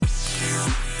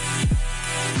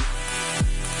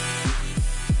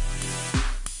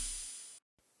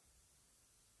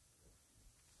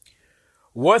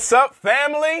What's up,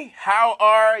 family? How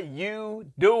are you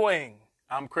doing?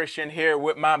 I'm Christian here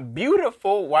with my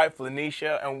beautiful wife,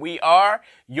 Lanisha, and we are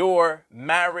your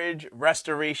marriage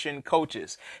restoration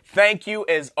coaches. Thank you,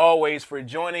 as always, for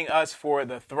joining us for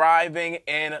the Thriving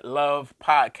in Love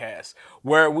podcast,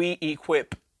 where we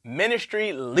equip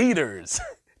ministry leaders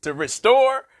to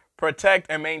restore, protect,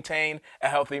 and maintain a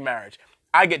healthy marriage.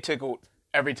 I get tickled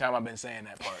every time I've been saying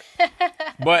that part.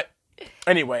 But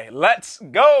anyway, let's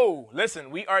go.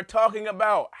 Listen, we are talking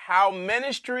about how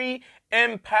ministry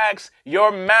impacts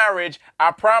your marriage.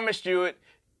 I promised you it,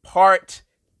 part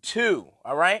 2.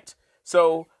 All right.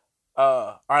 So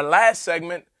our last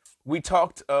segment, we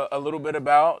talked a little bit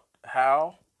about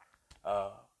how a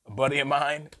buddy of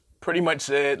mine pretty much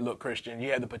said, look, Christian,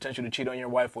 you have the potential to cheat on your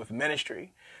wife with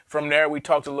ministry. From there, we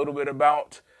talked a little bit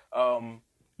about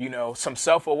some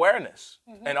self-awareness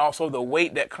and also the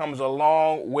weight that comes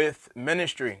along with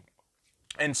ministry.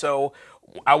 And so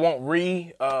I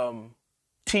won't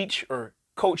teach or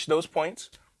coach those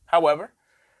points. However,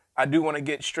 I do want to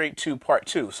get straight to part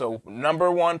 2. So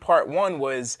part 1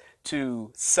 was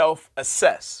to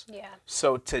self-assess. Yeah.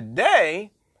 So today,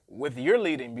 with your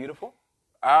leading, beautiful,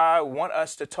 I want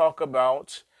us to talk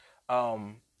about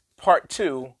part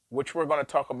 2, which we're going to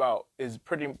talk about, is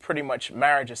pretty much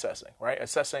marriage assessing, right?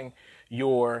 Assessing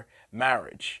your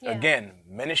marriage. Yeah. Again,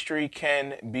 ministry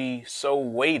can be so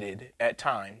weighted at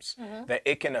times that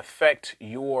it can affect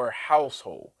your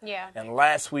household. Yeah. And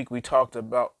last week we talked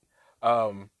about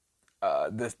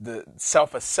the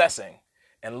self-assessing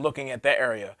and looking at that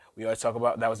area. We always talk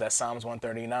about, that was that Psalms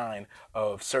 139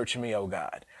 of search me, O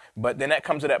God. But then that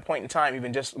comes to that point in time,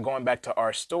 even just going back to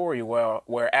our story,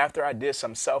 where after I did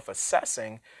some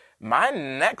self-assessing, my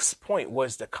next point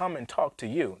was to come and talk to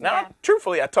you. Now,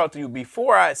 truthfully, I talked to you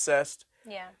before I assessed.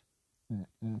 Yeah.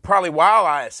 Probably while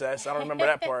I assessed. I don't remember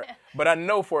that part. But I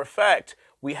know for a fact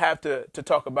we have to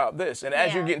talk about this. And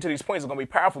as you get into these points, it's going to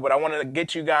be powerful. But I wanted to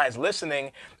get you guys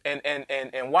listening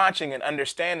and watching and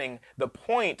understanding. The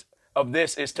point of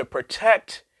this is to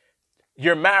protect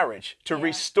your marriage, to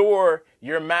restore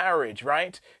your marriage,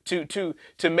 right? To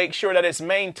make sure that it's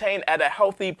maintained at a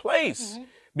healthy place.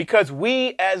 Because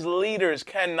we as leaders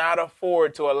cannot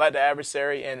afford to let the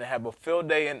adversary in and have a field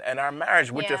day in our marriage,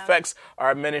 which affects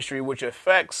our ministry, which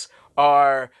affects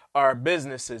our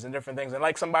businesses and different things. And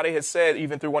like somebody has said,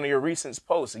 even through one of your recent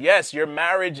posts, yes, your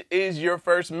marriage is your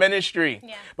first ministry.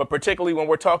 Yeah. But particularly when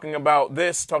we're talking about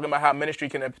how ministry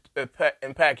can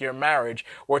impact your marriage,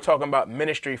 we're talking about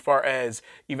ministry far as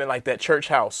even like that church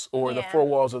house or the 4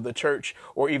 walls of the church,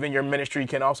 or even your ministry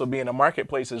can also be in a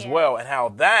marketplace as well, and how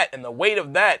that and the weight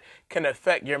of that can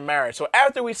affect your marriage. So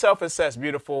after we self-assess,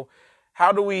 beautiful,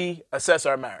 how do we assess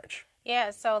our marriage?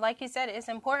 Yeah, so like you said, it's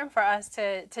important for us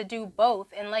to do both.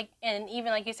 And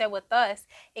even like you said with us,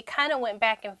 it kind of went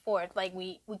back and forth. Like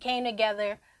we came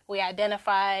together, we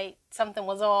identified something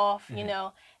was off,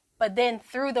 but then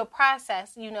through the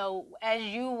process, as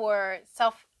you were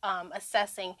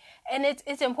assessing, and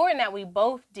it's important that we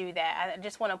both do that. I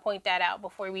just want to point that out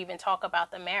before we even talk about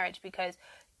the marriage, because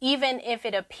even if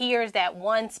it appears that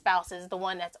one spouse is the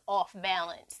one that's off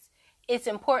balance, it's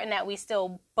important that we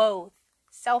still both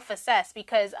self-assess,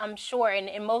 because I'm sure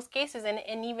in most cases,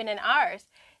 and even in ours,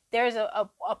 there's a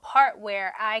part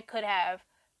where I could have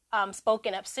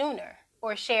spoken up sooner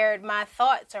or shared my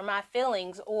thoughts or my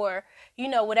feelings or,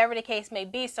 whatever the case may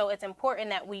be. So it's important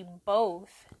that we both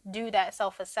do that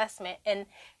self-assessment. And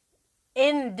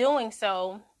in doing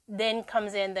so, then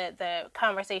comes in the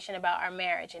conversation about our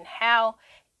marriage and how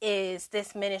is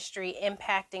this ministry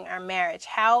impacting our marriage?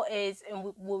 And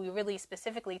what we really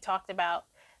specifically talked about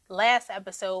last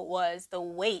episode was the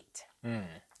weight,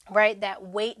 right? That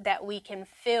weight that we can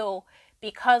feel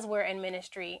because we're in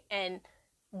ministry, and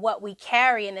what we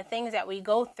carry and the things that we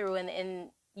go through. And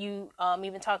you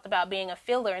even talked about being a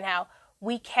filler and how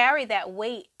we carry that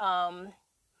weight,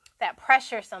 that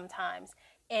pressure sometimes.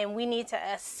 And we need to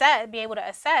be able to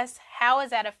assess how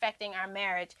is that affecting our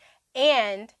marriage,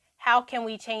 and how can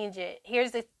we change it?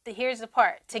 Here's the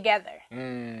part, together.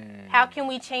 How can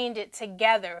we change it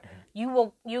together?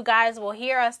 You guys will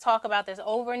hear us talk about this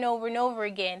over and over and over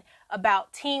again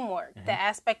about teamwork, the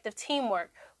aspect of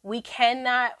teamwork. We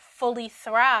cannot fully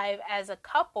thrive as a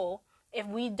couple if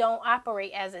we don't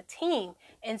operate as a team.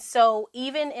 And so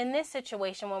even in this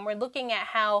situation, when we're looking at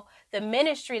how the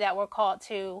ministry that we're called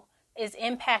to is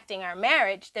impacting our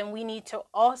marriage, then we need to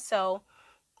also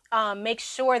make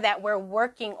sure that we're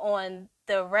working on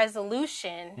the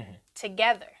resolution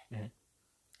together.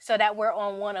 so that we're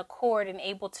on one accord and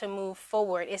able to move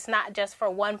forward. It's not just for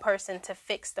one person to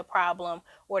fix the problem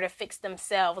or to fix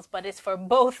themselves, but it's for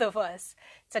both of us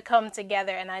to come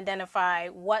together and identify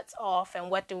what's off and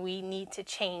what do we need to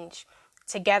change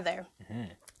together.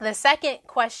 The second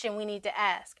question we need to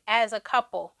ask as a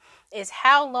couple is,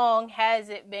 how long has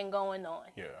it been going on?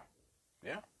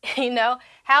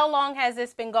 How long has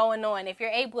this been going on? If you're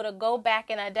able to go back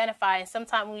and identify, and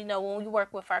sometimes when we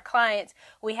work with our clients,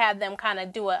 we have them kind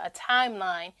of do a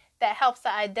timeline that helps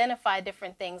to identify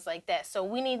different things like that. So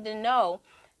we need to know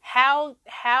how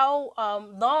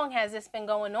long has this been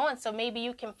going on. So maybe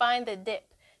you can find the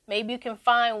dip. Maybe you can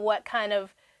find what kind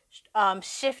of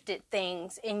shifted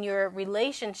things in your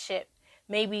relationship,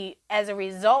 maybe as a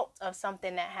result of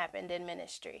something that happened in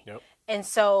ministry. Yep. And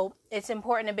so it's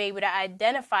important to be able to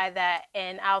identify that.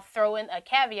 And I'll throw in a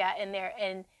caveat in there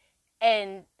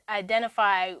and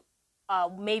identify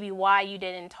maybe why you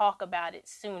didn't talk about it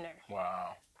sooner.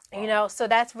 Wow. So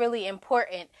that's really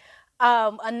important.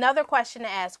 Another question to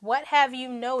ask: what have you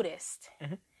noticed?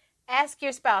 Ask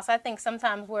your spouse. I think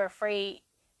sometimes we're afraid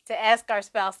to ask our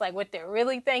spouse like what they're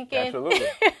really thinking. Absolutely.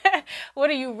 What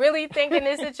are you really thinking in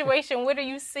this situation? What are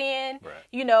you seeing?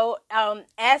 Right.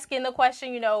 Asking the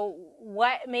question,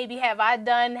 what maybe have I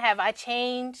done? Have I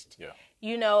changed?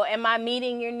 Yeah. Am I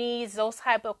meeting your needs? Those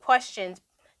type of questions.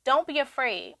 Don't be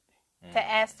afraid to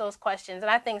ask those questions.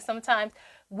 And I think sometimes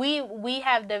we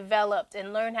have developed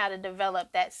and learned how to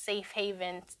develop that safe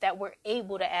haven that we're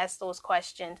able to ask those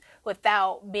questions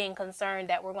without being concerned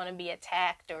that we're going to be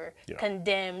attacked or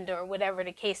condemned or whatever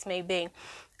the case may be.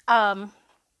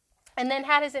 And then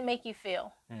how does it make you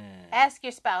feel? Ask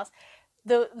your spouse.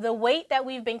 The weight that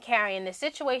we've been carrying, the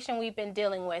situation we've been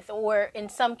dealing with, or in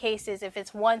some cases, if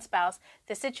it's one spouse,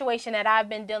 the situation that I've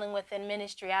been dealing with in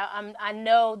ministry, I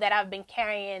know that I've been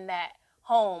carrying that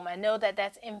home. I know that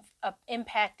that's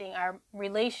impacting our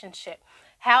relationship.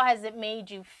 How has it made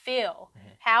you feel?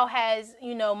 How has,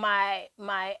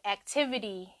 my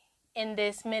activity in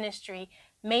this ministry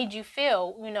made you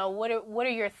feel? What are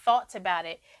your thoughts about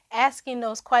it? Asking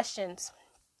those questions.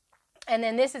 And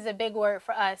then this is a big word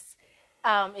for us,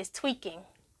 is tweaking.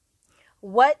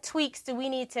 What tweaks do we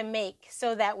need to make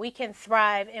so that we can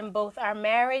thrive in both our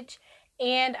marriage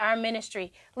and our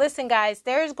ministry? Listen, guys,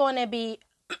 there's going to be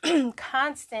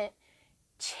constant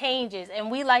changes,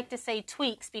 and we like to say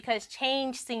tweaks because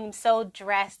change seems so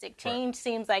drastic. Change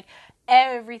seems like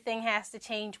everything has to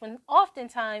change, when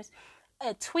oftentimes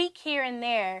a tweak here and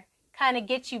there kind of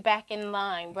gets you back in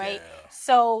line, right? Yeah.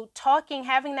 So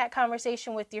having that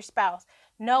conversation with your spouse,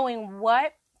 knowing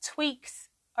what tweaks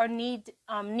are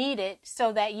needed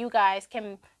so that you guys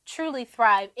can truly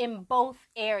thrive in both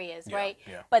areas, right?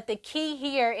 Yeah. But the key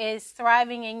here is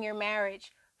thriving in your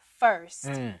marriage first.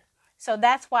 So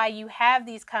that's why you have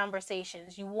these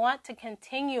conversations. You want to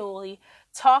continually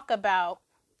talk about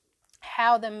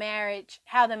how the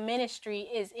ministry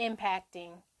is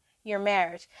impacting your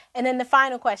marriage. And then the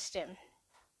final question.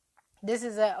 This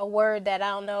is a word that I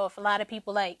don't know if a lot of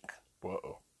people like.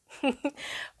 Whoa.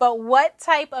 But what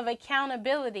type of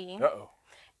accountability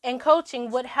and coaching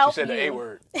would help you? She said the A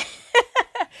word.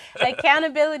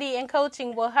 Accountability and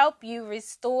coaching will help you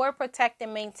restore, protect,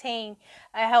 and maintain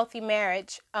a healthy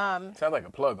marriage. Sounds like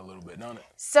a plug a little bit, don't it?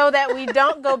 So that we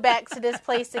don't go back to this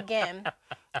place again.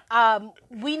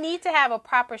 We need to have a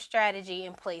proper strategy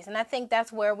in place. And I think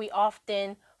that's where we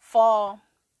often fall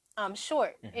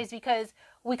short, is because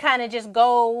we kind of just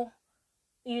go,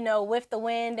 with the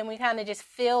wind, and we kind of just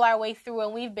feel our way through,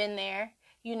 and we've been there,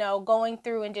 going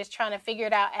through and just trying to figure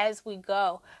it out as we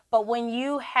go. But when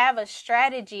you have a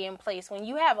strategy in place, when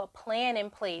you have a plan in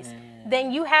place,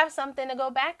 then you have something to go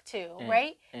back to,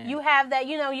 right? You have that,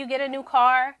 you get a new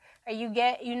car, or you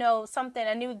get,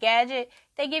 a new gadget,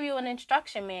 they give you an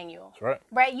instruction manual. That's right.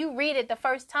 Right? You read it the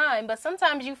first time, but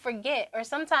sometimes you forget, or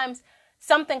sometimes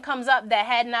something comes up that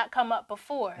had not come up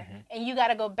before, and you got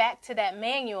to go back to that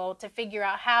manual to figure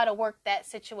out how to work that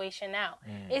situation out.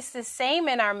 It's the same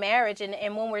in our marriage,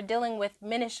 and when we're dealing with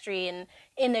ministry and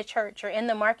in the church or in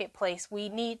the marketplace, we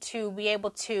need to be able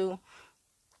to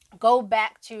go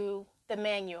back to the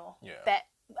manual, that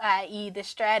i.e. the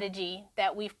strategy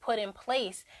that we've put in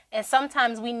place. And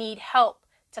sometimes we need help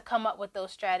to come up with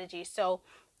those strategies. So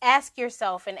ask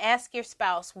yourself and ask your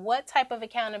spouse, what type of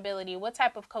accountability, what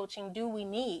type of coaching do we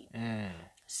need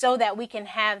so that we can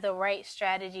have the right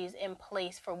strategies in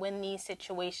place for when these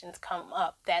situations come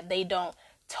up, that they don't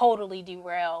totally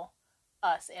derail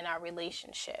us in our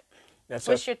relationship.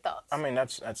 What's your thoughts? I mean,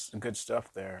 that's good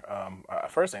stuff there.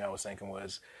 First thing I was thinking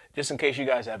was, just in case you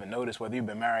guys haven't noticed, whether you've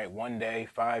been married 1 day,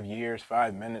 5 years,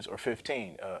 5 minutes, or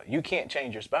 15, you can't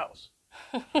change your spouse.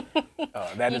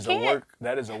 That is a work.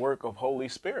 That is a work of Holy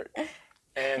Spirit.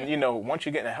 And, you know, once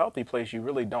you get in a healthy place, you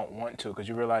really don't want to, because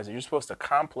you realize that you're supposed to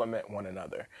complement one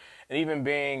another. And even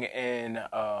being in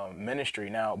ministry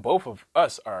now, both of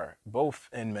us are both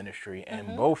in ministry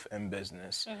and both in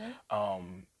business.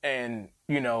 And,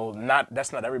 you know,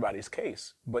 that's not everybody's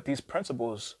case, but these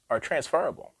principles are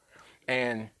transferable.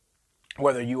 And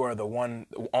whether you are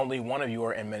only one of you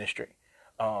are in ministry,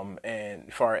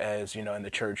 and far as, you know, in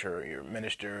the church, or your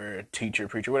minister, teacher,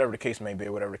 preacher, whatever the case may be,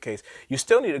 whatever the case, you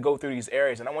still need to go through these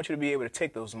areas. And I want you to be able to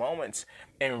take those moments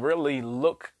and really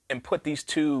look and put these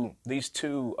two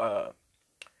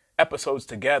episodes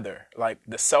together, like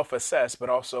the self-assess, but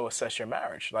also assess your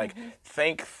marriage. Like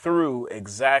think through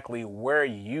exactly where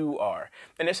you are.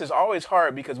 And this is always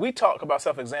hard, because we talk about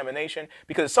self-examination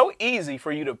because it's so easy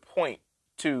for you to point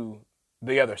to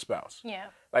the other spouse. Yeah.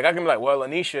 Like I can be like, well,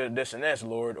 Lanisha this and this,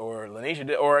 Lord, or Lanisha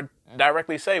did, or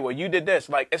directly say, well, you did this.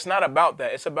 Like, it's not about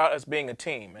that. It's about us being a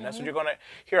team. And that's what you're going to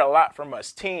hear a lot from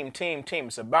us. Team, team, team.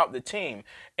 It's about the team.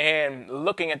 And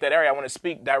looking at that area, I want to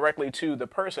speak directly to the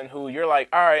person who you're like,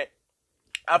 all right,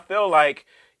 I feel like,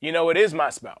 you know, it is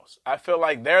my spouse. I feel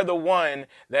like they're the one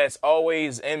that's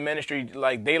always in ministry.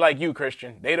 Like, they like you,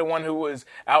 Christian. They the one who was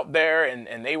out there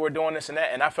and they were doing this and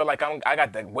that. And I feel like I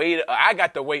got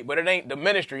the weight, but it ain't the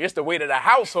ministry. It's the weight of the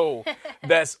household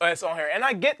that's on here. And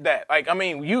I get that. Like, I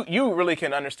mean, you really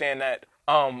can understand that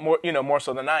more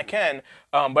so than I can.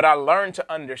 But I learned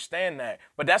to understand that.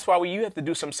 But that's why you have to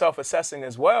do some self-assessing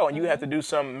as well. And you have to do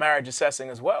some marriage assessing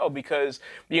as well, because,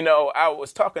 you know, I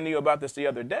was talking to you about this the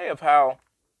other day of how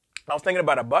I was thinking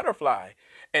about a butterfly.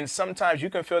 And sometimes you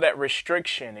can feel that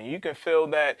restriction, and you can feel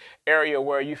that area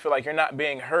where you feel like you're not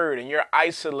being heard and you're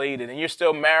isolated, and you're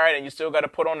still married, and you still got to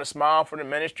put on a smile for the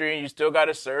ministry, and you still got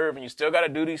to serve, and you still got to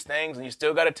do these things, and you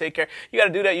still got to take care. You got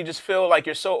to do that. You just feel like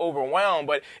you're so overwhelmed.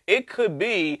 But it could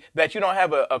be that you don't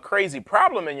have a crazy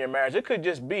problem in your marriage. It could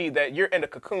just be that you're in a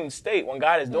cocoon state when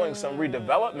God is doing some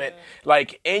redevelopment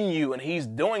like in you, and he's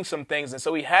doing some things. And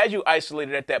so he has you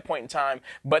isolated at that point in time,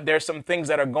 but there's some things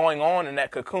that are going on in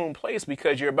that cocoon place,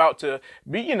 because you're about to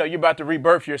be, you know, you're about to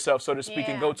rebirth yourself, so to speak,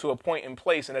 and go to a point in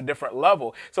place in a different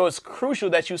level. So it's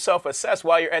crucial that you self-assess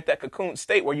while you're at that cocoon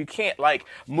state where you can't like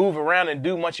move around and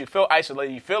do much. You feel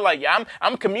isolated. You feel like, yeah,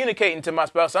 I'm communicating to my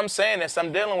spouse. I'm saying this.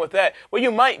 I'm dealing with that. Well,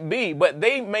 you might be, but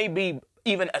they may be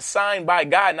even assigned by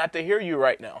God not to hear you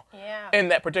right now in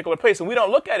that particular place. And we don't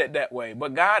look at it that way.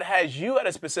 But God has you at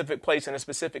a specific place in a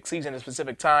specific season, a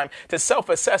specific time to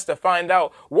self-assess, to find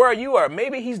out where you are.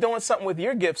 Maybe he's doing something with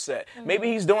your gift set.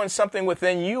 Maybe he's doing something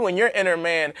within you and your inner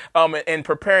man and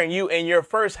preparing you in your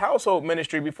first household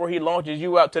ministry before he launches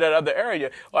you out to that other area.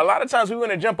 A lot of times we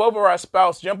want to jump over our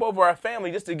spouse, jump over our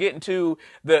family just to get into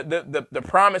the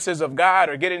promises of God,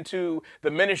 or get into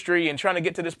the ministry and trying to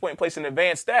get to this point in place and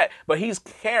advance that. But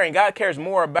God cares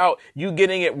more about you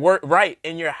getting it right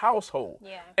in your household.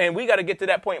 And we got to get to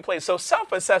that point in place. So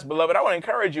self-assess, beloved. I want to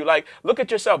encourage you, like, look at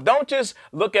yourself. Don't just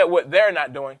look at what they're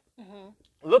not doing.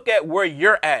 Look at where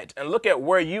you're at, and look at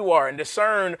where you are, and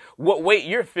discern what weight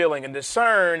you're feeling, and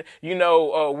discern, you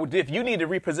know, if you need to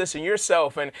reposition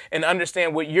yourself and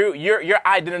understand what your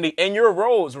identity and your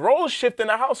roles shift in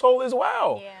the household as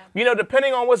well. You know,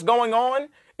 depending on what's going on.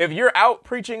 If you're out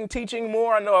preaching, teaching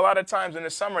more, I know a lot of times in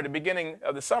the summer, the beginning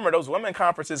of the summer, those women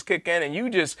conferences kick in, and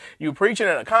you preaching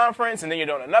at a conference, and then you're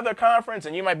doing another conference,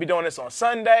 and you might be doing this on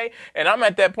Sunday. And I'm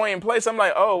at that point in place. I'm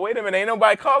like, oh, wait a minute. Ain't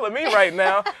nobody calling me right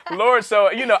now, Lord.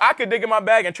 So, you know, I could dig in my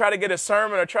bag and try to get a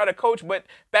sermon or try to coach, but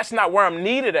that's not where I'm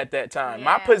needed at that time.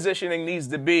 My positioning needs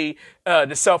to be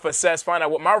to self-assess, find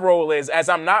out what my role is as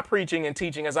I'm not preaching and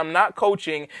teaching, as I'm not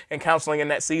coaching and counseling in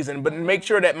that season, but make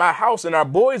sure that my house and our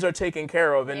boys are taken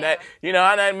care of. And that, you know,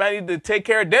 I might need to take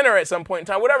care of dinner at some point in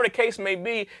time, whatever the case may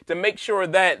be, to make sure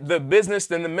that the business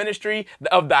and the ministry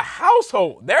of the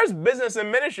household, there's business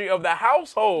and ministry of the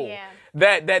household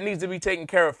that needs to be taken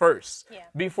care of first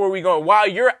before we go. While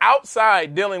you're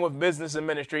outside dealing with business and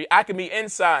ministry, I can be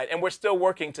inside, and we're still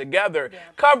working together,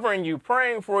 covering you,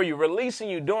 praying for you, releasing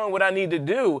you, doing what I need to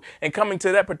do, and coming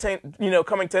to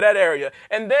that area.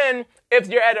 And then if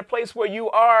you're at a place where you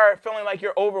are feeling like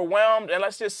you're overwhelmed, and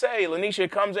let's just say Lanisha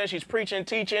comes in, she's preaching,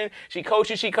 teaching, she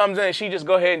coaches, she comes in, and she just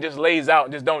go ahead and just lays out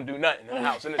and just don't do nothing in the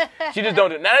house. And she just don't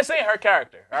do. Now, this ain't her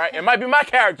character, all right? It might be my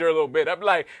character a little bit. I'm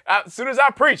like, as soon as I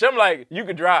preach, I'm like, you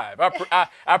can drive.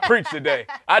 I preached today.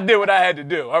 I did what I had to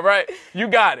do, all right? You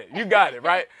got it,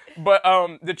 right? But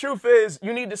the truth is,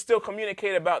 you need to still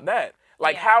communicate about that.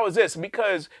 Like, Yeah. how is this?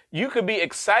 Because you could be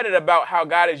excited about how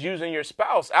God is using your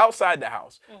spouse outside the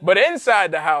house, but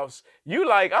inside the house, you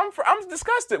like, I'm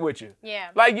disgusted with you. Yeah.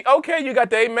 Like, okay, you got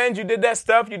the amens, you did that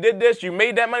stuff, you did this, you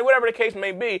made that money, whatever the case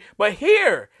may be. But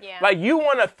here, Yeah. like, you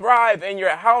want to thrive in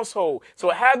your household.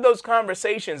 So have those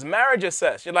conversations, marriage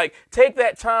assess. You're like, take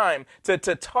that time to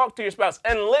talk to your spouse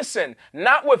and listen,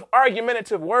 not with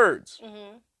argumentative words.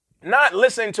 Not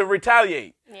listen to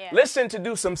retaliate. Yeah. Listen to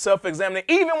do some self-examining.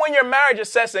 Even when you're marriage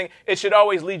assessing, it should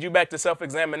always lead you back to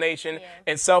self-examination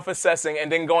and self-assessing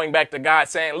and then going back to God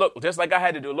saying, look, just like I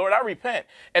had to do, Lord, I repent.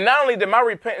 And not only did my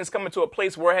repentance come into a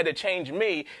place where it had to change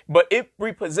me, but it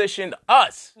repositioned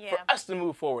us for us to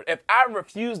move forward. If I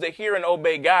refused to hear and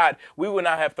obey God, we would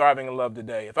not have thriving in love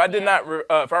today. If I did not,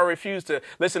 if I refused to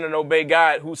listen and obey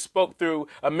God, who spoke through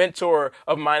a mentor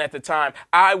of mine at the time,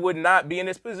 I would not be in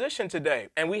this position today.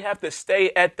 And we have to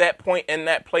stay at that point in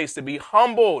that place to be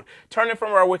humbled, turning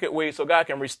from our wicked ways so God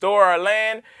can restore our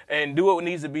land and do what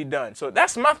needs to be done. So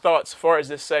that's my thoughts as far as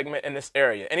this segment in this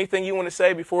area. Anything you want to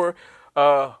say before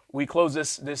we close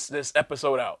this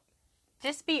episode out?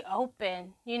 Just be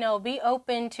open, be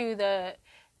open to the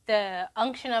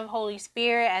unction of Holy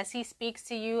Spirit as he speaks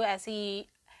to you, as he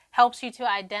helps you to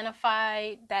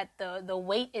identify that the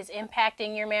weight is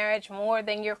impacting your marriage more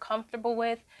than you're comfortable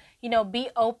with. Be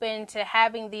open to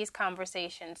having these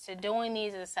conversations, to doing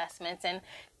these assessments, and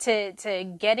to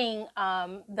getting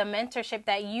the mentorship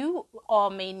that you all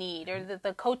may need, or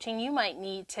the coaching you might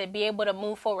need to be able to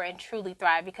move forward and truly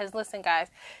thrive. Because listen,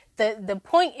 guys, the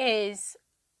point is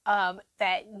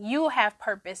that you have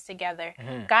purpose together.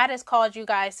 God has called you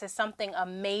guys to something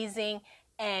amazing.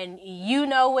 And you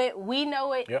know it, we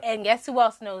know it, and guess who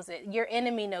else knows it? Your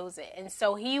enemy knows it. And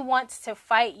so he wants to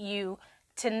fight you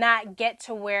to not get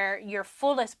to where your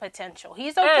fullest potential.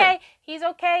 He's okay. He's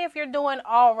okay if you're doing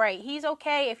all right. He's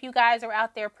okay if you guys are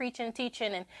out there preaching,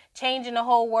 teaching, and changing the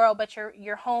whole world, but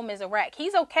your home is a wreck.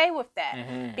 He's okay with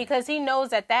that because he knows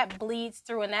that bleeds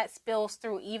through and that spills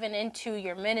through even into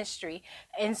your ministry.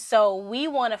 And so we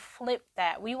want to flip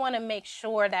that. We want to make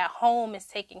sure that home is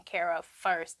taken care of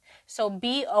first. So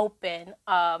be open.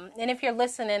 And if you're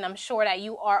listening, I'm sure that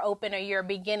you are open or you're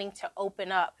beginning to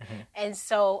open up. And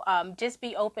so just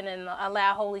be open and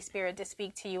allow Holy Spirit to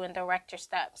speak to you and direct your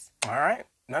steps. All right.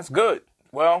 That's good.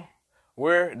 Well,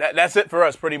 that's it for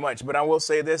us pretty much. But I will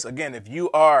say this again, if you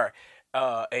are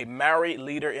a married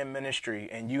leader in ministry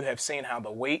and you have seen how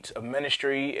the weight of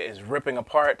ministry is ripping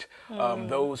apart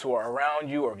those who are around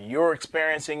you, or you're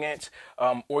experiencing it,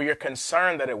 or you're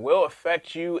concerned that it will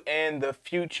affect you in the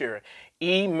future,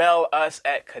 email us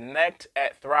at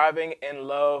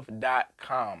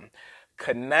connect@thrivinginlove.com.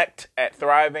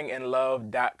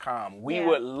 connect@thrivinginlove.com. We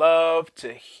would love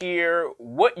to hear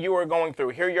what you are going through,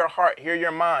 hear your heart, hear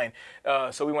your mind.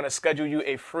 So we want to schedule you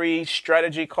a free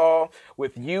strategy call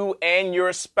with you and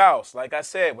your spouse. Like I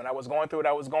said, when I was going through what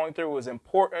I was going through, it was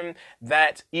important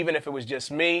that even if it was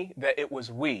just me, that it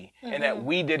was we and that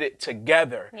we did it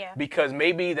together because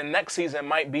maybe the next season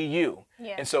might be you.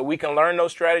 And so we can learn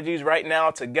those strategies right now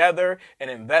together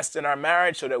and invest in our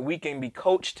marriage so that we can be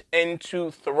coached into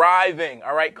thriving.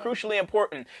 All right. Crucially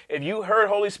important. If you heard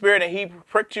Holy Spirit and he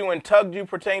pricked you and tugged you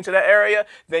pertaining to that area,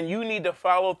 then you need to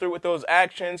follow through with those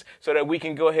actions so that we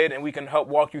can go ahead and we can help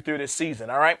walk you through this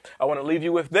season. All right. I want to leave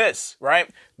you with this, right?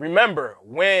 Remember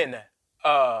when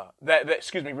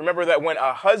remember that when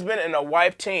a husband and a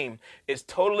wife team is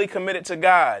totally committed to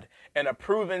God and a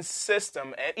proven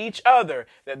system and each other,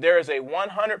 that there is a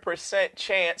 100%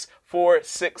 chance for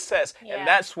success. And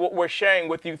that's what we're sharing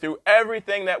with you through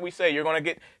everything that we say. You're going to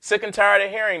get sick and tired of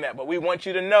hearing that, but we want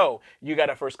you to know you got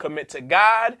to first commit to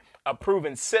God, a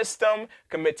proven system,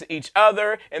 commit to each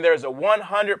other, and there's a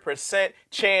 100%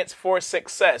 chance for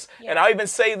success. And I'll even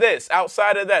say this,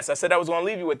 outside of this, I said I was going to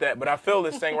leave you with that, but I feel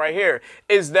this thing right here,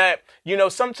 is that,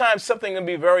 sometimes something can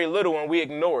be very little and we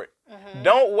ignore it.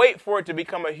 Don't wait for it to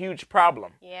become a huge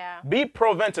problem. Be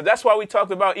preventive. That's why we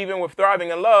talked about, even with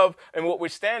Thriving in Love and what we're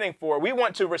standing for, we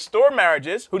want to restore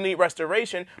marriages who need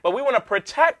restoration, but we want to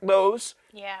protect those.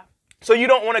 So you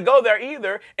don't want to go there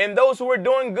either. And those who are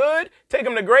doing good, take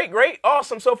them to great,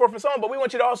 awesome, so forth and so on. But we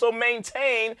want you to also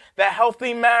maintain that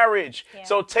healthy marriage.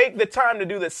 So take the time to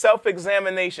do the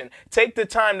self-examination. Take the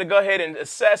time to go ahead and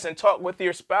assess and talk with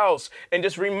your spouse. And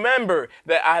just remember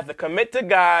that I have to commit to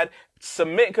God,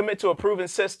 submit and commit to a proven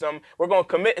system. We're going to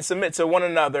commit and submit to one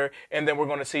another. And then we're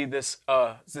going to see this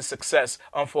success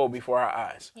unfold before our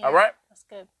eyes. All right? That's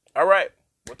good. All right.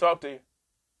 We'll talk to you.